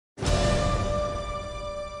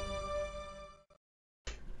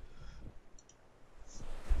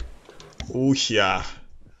Oh ja.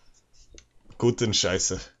 Guten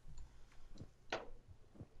Scheiße.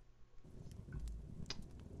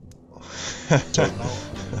 So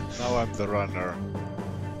now I'm the runner.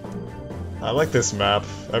 I like this map.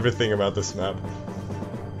 Everything about this map.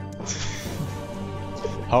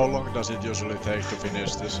 How long does it usually take to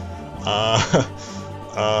finish this?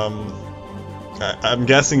 I'm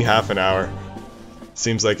guessing half an hour.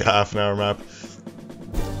 Seems like a half an hour map.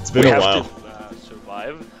 It's been a while. We have to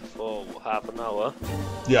survive for half an hour.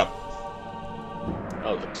 Yep.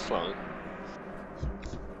 Oh, that's long.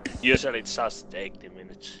 Usually it's just 80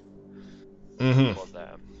 minutes Mm-hmm.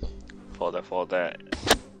 for the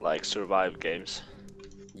like survive games.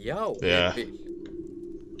 Yo, Yeah.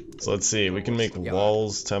 So let's see, we can make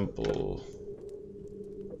walls, temple.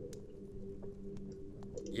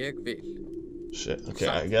 Shit. Okay,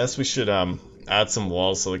 I guess we should add some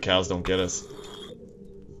walls so the cows don't get us.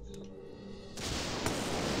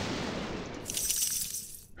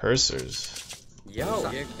 Hersers.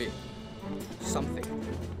 Yo, something.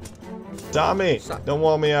 Dami! Don't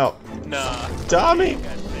wall me out. Nah. Dami!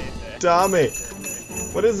 Dami!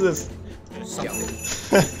 What is this?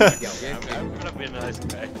 I'm gonna be a nice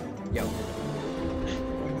guy. Yo.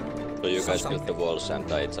 So you guys build the walls and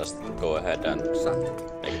I just go ahead and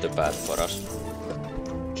make the path for us.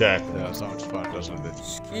 Okay. Yeah, sounds fun, doesn't it?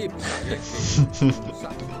 Skip. I'm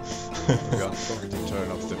going to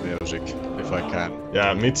turn off the music if I can.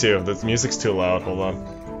 Yeah, me too. The music's too loud. Hold on.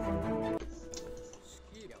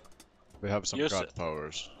 We have some Use god it.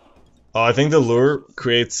 powers. Oh, I think the lure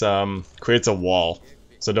creates a wall.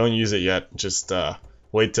 So don't use it yet. Just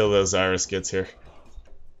wait till the Osiris gets here.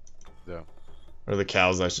 Yeah. Or the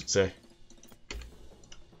cows, I should say.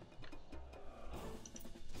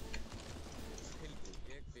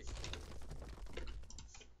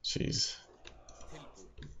 Jeez.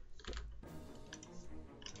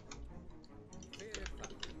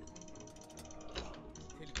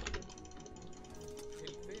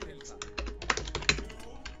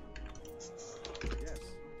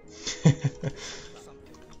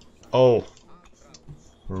 Oh.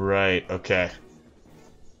 Right, okay.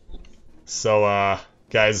 So,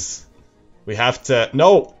 guys, we have to...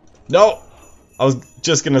 No! No! I was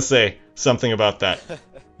just gonna say something about that.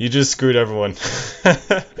 You just screwed everyone.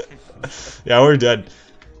 Yeah, we're dead.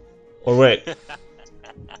 Or wait.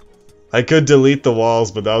 I could delete the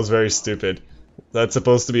walls, but that was very stupid. That's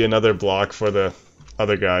supposed to be another block for the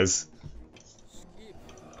other guys.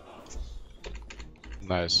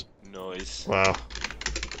 Nice. Noise. Wow.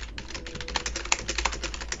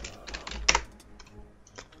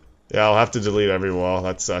 Yeah, I'll have to delete every wall.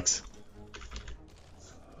 That sucks.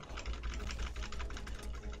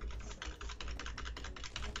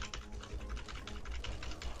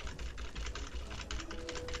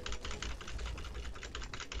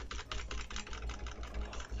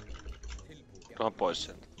 Tuohan pois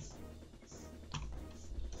sieltä.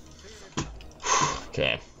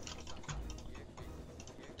 Okay.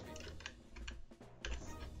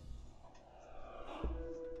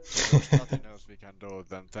 There's nothing else we can do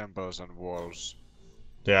than temples and walls.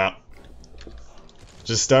 Yeah.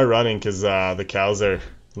 Just start running, because the cows are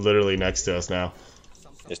literally next to us now.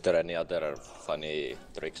 Is there any other funny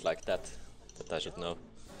tricks like that I should know?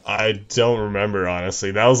 I don't remember,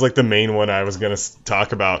 honestly. That was like the main one I was gonna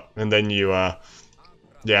talk about, and then you, yeah,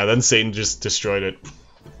 then Satan just destroyed it.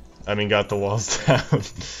 I mean, got the walls down.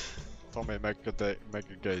 Tommy, make a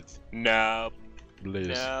gate, Nope. please.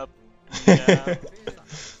 Nope. Nope.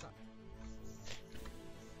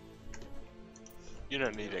 You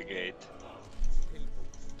don't need a gate.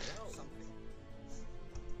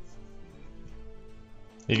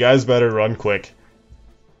 You guys better run quick.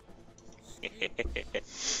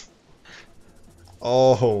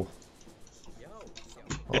 Oh.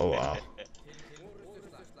 Oh, wow.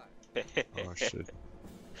 Oh shit.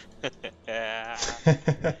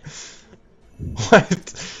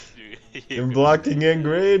 What? You're blocking in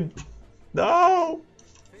grade? No!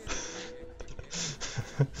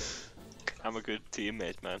 I'm a good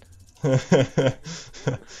teammate, man.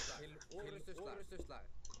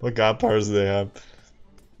 What god powers do they have?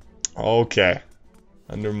 Okay.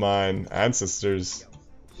 Undermine ancestors.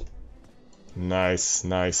 Nice,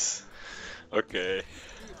 nice. Okay,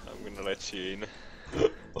 I'm gonna let you in.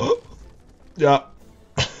 Yeah.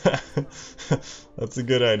 That's a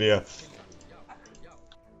good idea.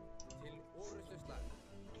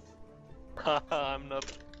 I'm not.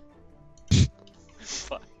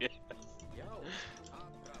 Fuck it.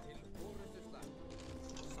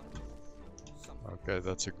 Okay,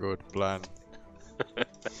 that's a good plan.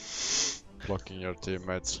 Blocking your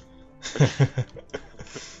teammates.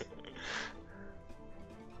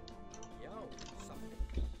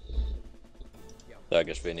 So I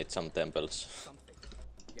guess we need some temples.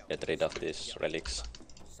 Get rid of these relics.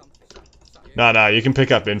 No, you can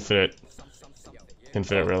pick up infinite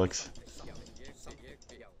relics.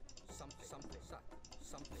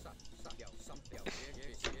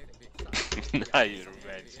 Now you're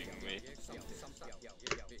revenging me.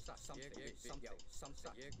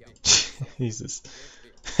 Jesus.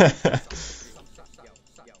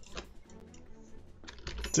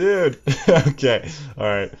 Dude. Okay.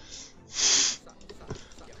 Alright.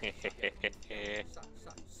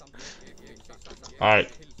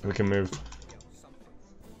 Alright. We can move.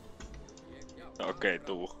 Okay,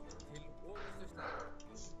 two.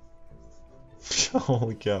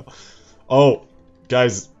 Holy cow. Oh,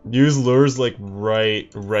 guys, use lures like right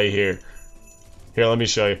here. Here, let me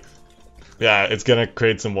show you. Yeah, it's gonna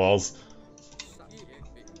create some walls.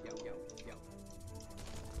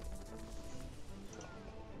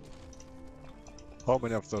 How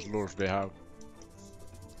many of those lures we have?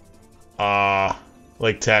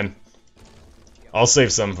 Like 10. I'll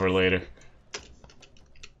save some for later.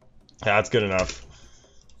 Yeah, that's good enough.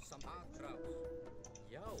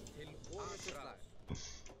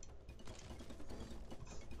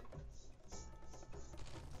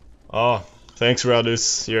 Oh, thanks,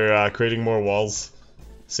 Raldus. You're creating more walls,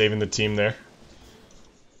 saving the team there.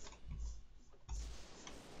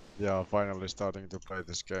 Yeah, finally starting to play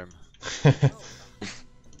this game.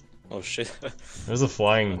 Oh shit. There's a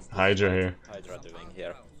flying Hydra here. Hydra doing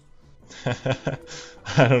here.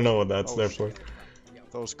 I don't know what that's there for.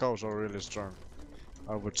 Those cows are really strong.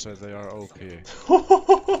 I would say they are OP.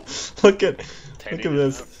 Look at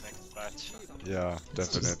this. Next batch. Yeah,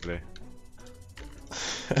 definitely.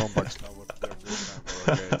 Compacts now would be a good time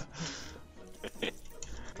for a gate.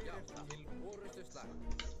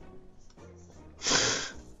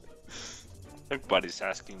 Everybody's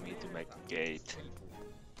asking me to make a gate.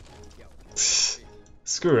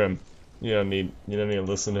 Screw him. You don't need to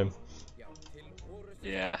listen to him.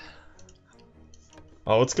 Yeah.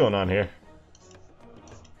 Oh, what's going on here?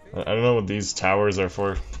 I don't know what these towers are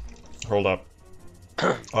for. Hold up.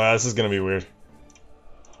 Oh, this is gonna be weird.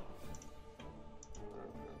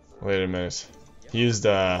 Wait a minute. He used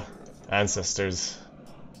ancestors.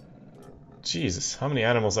 Jesus, how many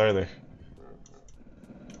animals are there?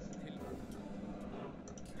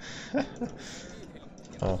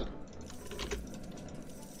 Oh.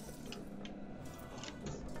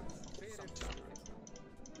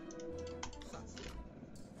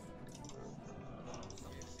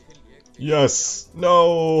 Yes!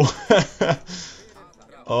 No!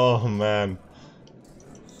 Oh man.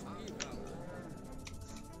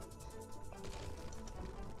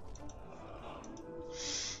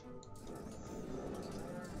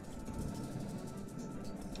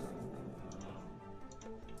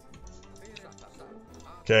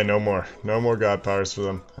 Okay, no more. No more god powers for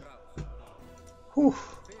them. Whew.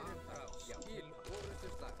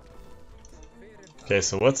 Okay,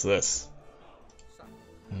 so what's this?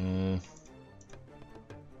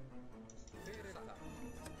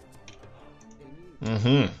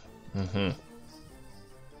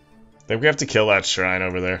 I think we have to kill that shrine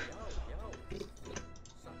over there.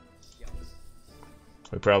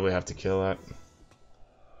 We probably have to kill that.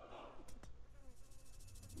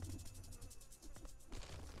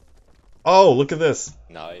 Oh, look at this.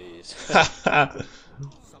 Nice.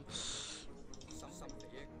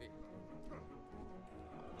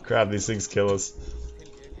 Crap, these things kill us.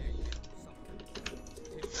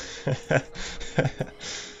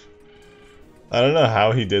 I don't know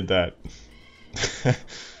how he did that.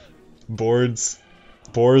 Boars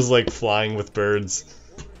like flying with birds.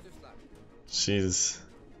 Jeez.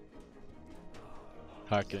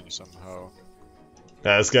 Hacking somehow.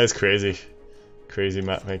 Yeah, this guy's crazy. Crazy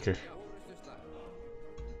map maker.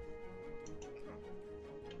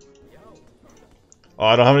 Oh,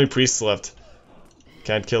 I don't have any priests left.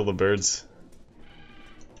 Can't kill the birds.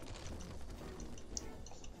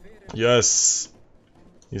 Yes!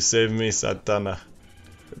 You saved me, Satana.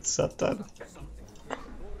 It's Satan.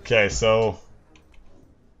 Okay, so...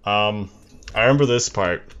 I remember this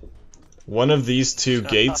part. One of these two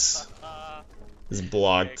gates is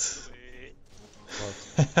blocked.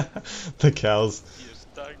 The cows. You're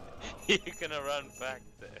stuck. You're gonna run back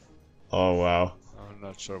there. Oh, wow. I'm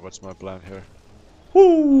not sure what's my plan here.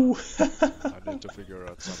 Woo! I need to figure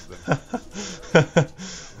out something.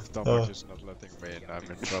 If Tomak is not letting me in, I'm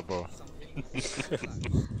in trouble.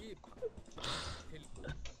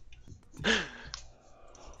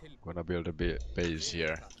 Gonna build a base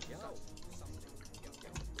here.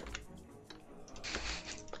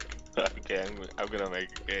 Okay, I'm gonna make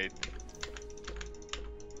a gate.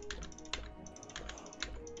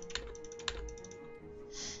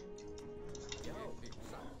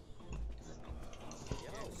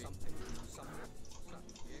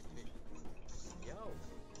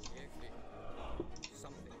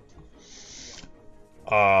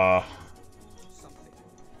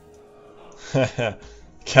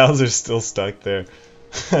 Cows are still stuck there.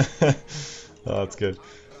 Oh, that's good.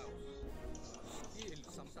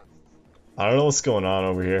 I don't know what's going on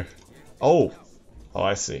over here. Oh! Oh,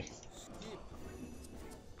 I see.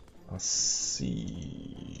 Let's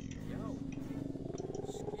see.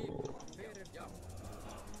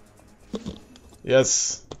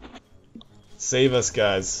 Yes! Save us,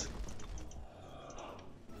 guys.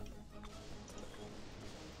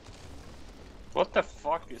 What the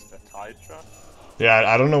fuck is that Hydra? Yeah,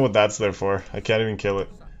 I don't know what that's there for. I can't even kill it.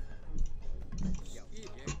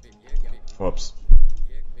 Whoops.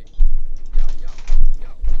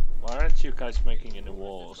 Why aren't you guys making any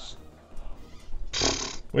walls?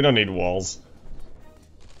 We don't need walls.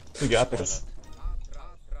 We got this.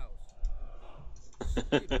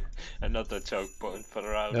 Another choke point for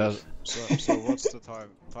round. Yeah. So what's the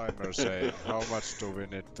timer say? How much do we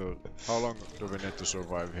need to? How long do we need to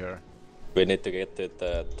survive here? We need to get to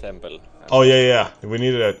the temple. Oh, yeah. We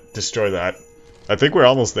need to destroy that. I think we're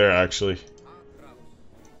almost there, actually.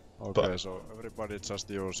 Okay, so everybody just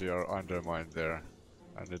use your undermine there,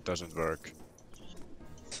 and it doesn't work.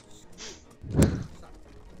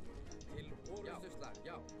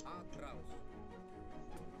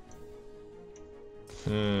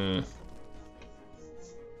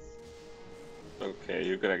 Okay,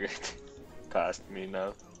 you're gonna get past me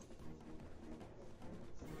now.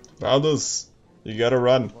 Aldous, you gotta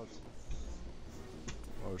run. What?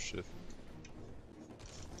 Oh shit.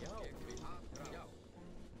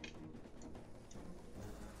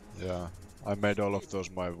 Yeah, I made all of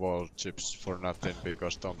those my wall chips for nothing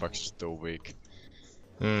because Tombax is too weak.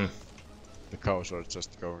 Hmm. The cows are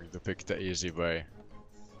just going to pick the easy way.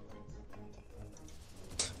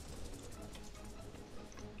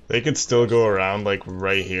 They could still go around, like,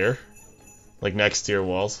 right here. Like, next to your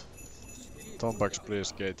walls. Tombax,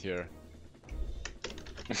 please get here.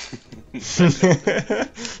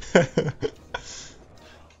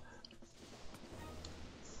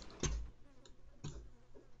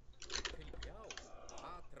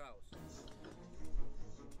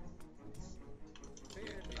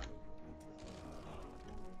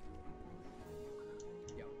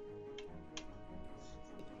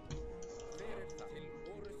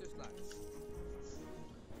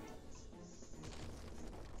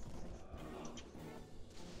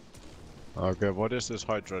 Okay, what is this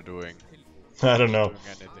Hydra doing? I don't know.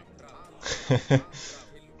 Doing anything.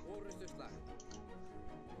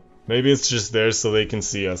 Maybe it's just there so they can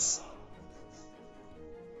see us.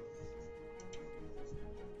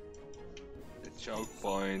 The choke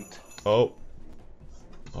point. Oh.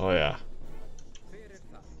 Oh, yeah.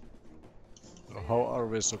 How are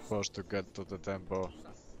we supposed to get to the temple?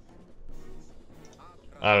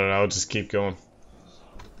 I don't know, just keep going.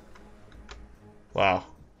 Wow.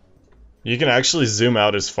 You can actually zoom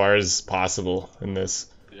out as far as possible in this.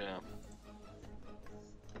 Yeah.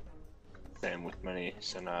 Same with many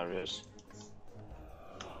scenarios.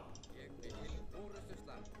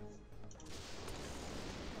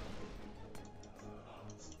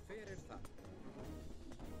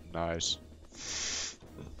 Nice.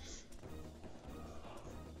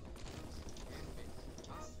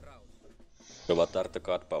 So what are the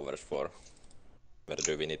god powers for? Where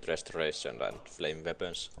do we need restoration and flame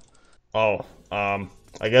weapons? Oh, I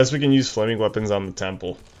guess we can use flaming weapons on the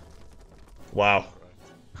temple. Wow.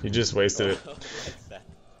 You just wasted it.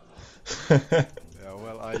 Yeah,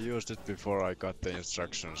 well, I used it before I got the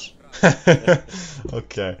instructions.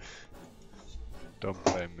 Okay. Don't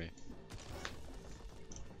blame me.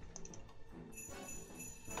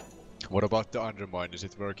 What about the undermine? Is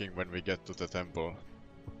it working when we get to the temple?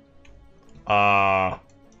 I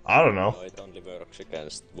don't know. No, it only works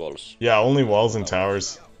against walls. Yeah, only walls and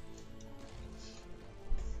towers.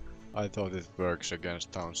 I thought it works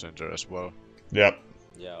against town center as well. Yep.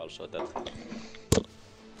 Yeah, also that.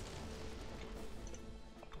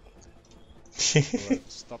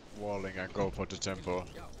 Alright, stop walling and go for the temple.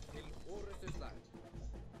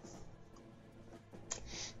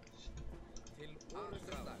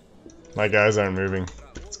 My guys aren't moving.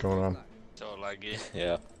 What's going on? So laggy.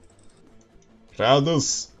 Yeah.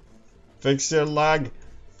 Aldous, fix your lag.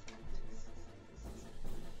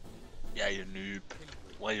 Yeah, you noob.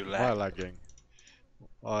 Why you Why lag? lagging?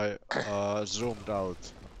 I zoomed out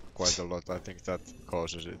quite a lot. I think that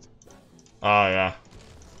causes it. Oh, yeah.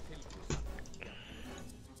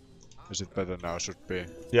 Is it better now? Should be.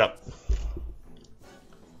 Yep.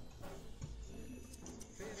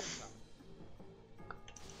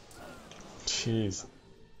 Jeez.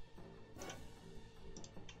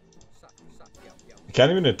 I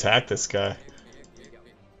can't even attack this guy.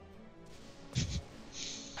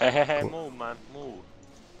 Hey, move, man, move.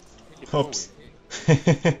 Keep Oops.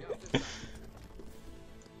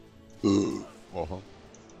 Uh-huh.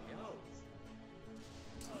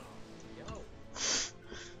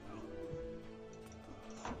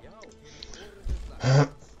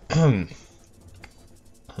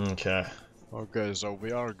 Okay. Okay, so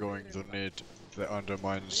we are going to need the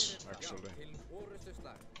undermines, actually.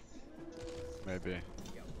 Maybe.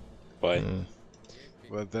 Why? Mm.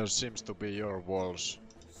 Well, there seems to be your walls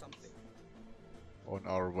on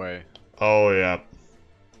our way. Oh, yeah.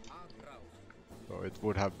 So it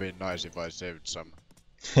would have been nice if I saved some.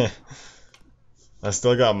 I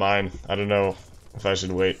still got mine. I don't know if I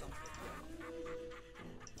should wait.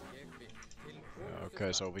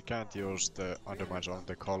 Okay, so we can't use the undermines on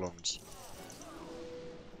the columns.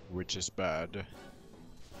 Which is bad.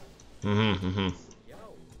 Mm-hmm.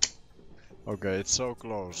 Okay, it's so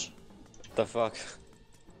close. The fuck?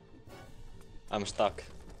 I'm stuck.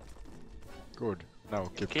 Good. Now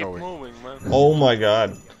keep keep going. moving, man. Oh my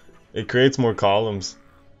god. It creates more columns.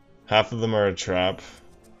 Half of them are a trap.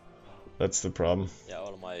 That's the problem. Yeah,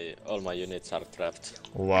 all my units are trapped.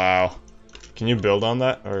 Wow. Can you build on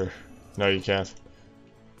that? Or no, you can't.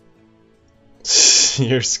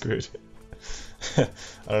 You're screwed. I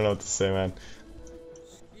don't know what to say, man.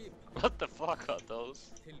 What the fuck are those?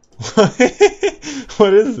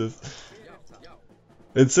 What is this?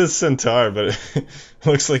 It says centaur, but it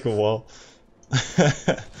looks like a wall.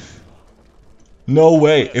 No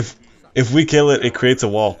way. If we kill it, it creates a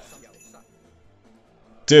wall.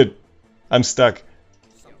 Dude, I'm stuck.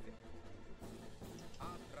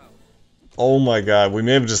 Oh my god, we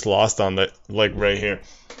may have just lost on that, like right here.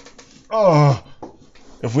 Oh,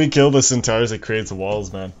 if we kill the centaurs, it creates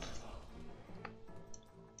walls, man.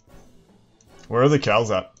 Where are the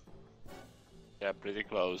cows at? Yeah, pretty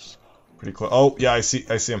close. Pretty close. Oh yeah, I see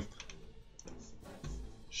him.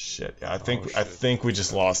 Shit, yeah, I shit. think we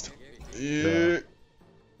just lost. Yeah.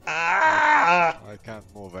 Ah! I can't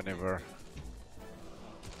move anywhere.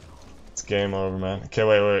 It's game over, man. Okay,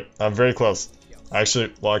 wait. I'm very close. I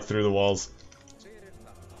actually walked through the walls.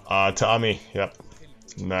 Tommy, yep.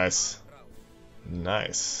 Nice.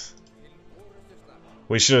 Nice.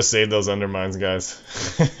 We should have saved those undermines, guys.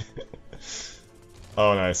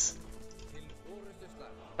 Oh, nice.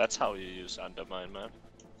 That's how you use undermine, man.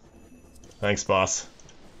 Thanks, boss.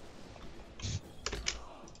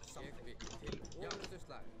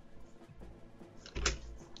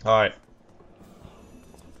 Alright.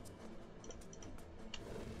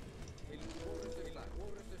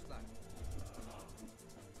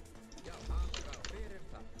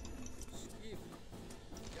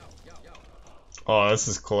 Oh, this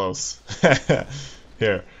is close.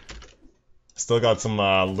 Here. Still got some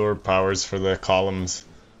lure powers for the columns.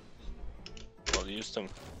 I'll use them.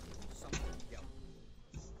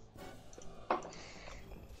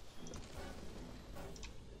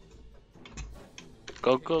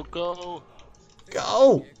 Go, go, go!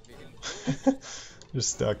 Go! You're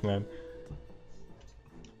stuck, man.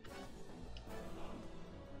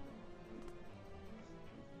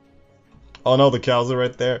 Oh no, the cows are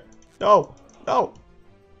right there. No! No!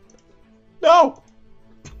 No!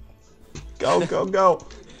 Go, go, go!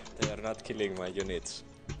 They are not killing my units.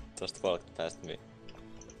 Just walked past me.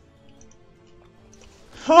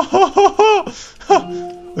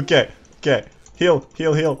 Okay.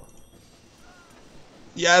 Heal.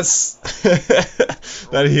 Yes!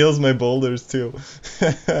 That heals my boulders too.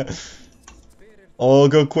 Oh,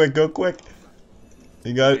 go quick.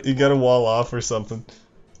 You gotta wall off or something.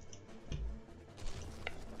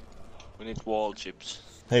 We need wall chips.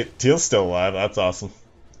 Hey, Teal's still alive, that's awesome.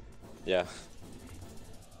 Yeah.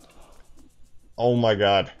 Oh my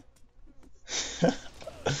god.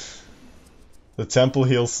 The temple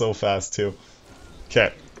heals so fast too.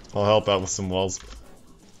 Okay, I'll help out with some walls.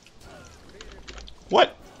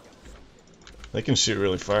 What? They can shoot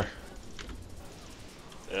really far.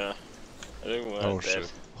 Yeah. I think we're Oh dead.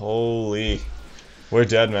 shit. Holy. We're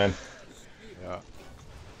dead, man. Yeah.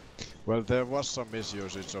 Well, there was some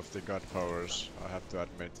misusage of the god powers, I have to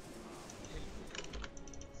admit.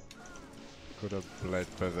 Could have played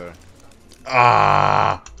better.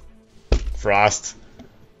 Ah! Frost.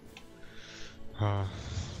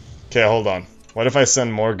 Okay, hold on. What if I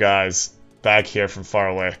send more guys back here from far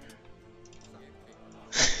away?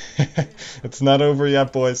 It's not over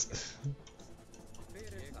yet, boys.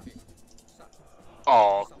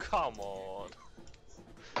 Oh, come on.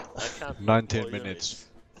 I can't 19 deploy minutes.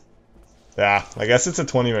 Yeah, I guess it's a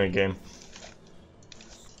 20-minute game.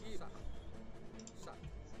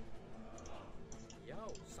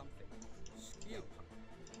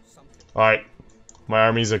 Alright, my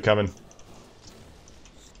armies are coming.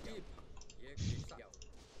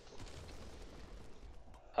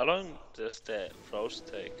 does the frost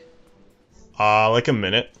take? Like a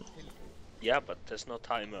minute. Yeah, but there's no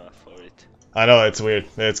timer for it. I know, it's weird.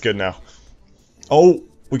 It's good now. Oh,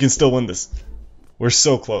 we can still win this. We're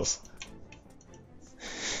so close.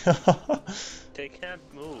 They can't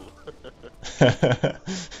move.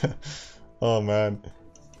 Oh man.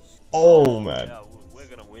 Oh man. Yeah, we're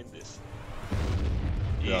gonna win this.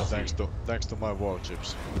 Yeah, Easy. thanks to my wall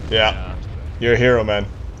chips. Yeah. You're a hero, man.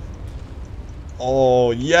 Oh,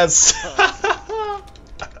 yes!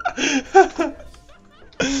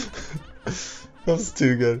 That's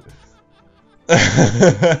too good.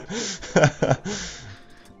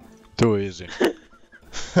 Too easy.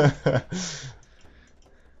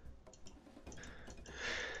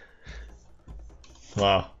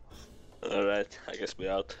 Wow. Alright, I guess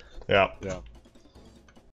we're out. Yeah. Yeah.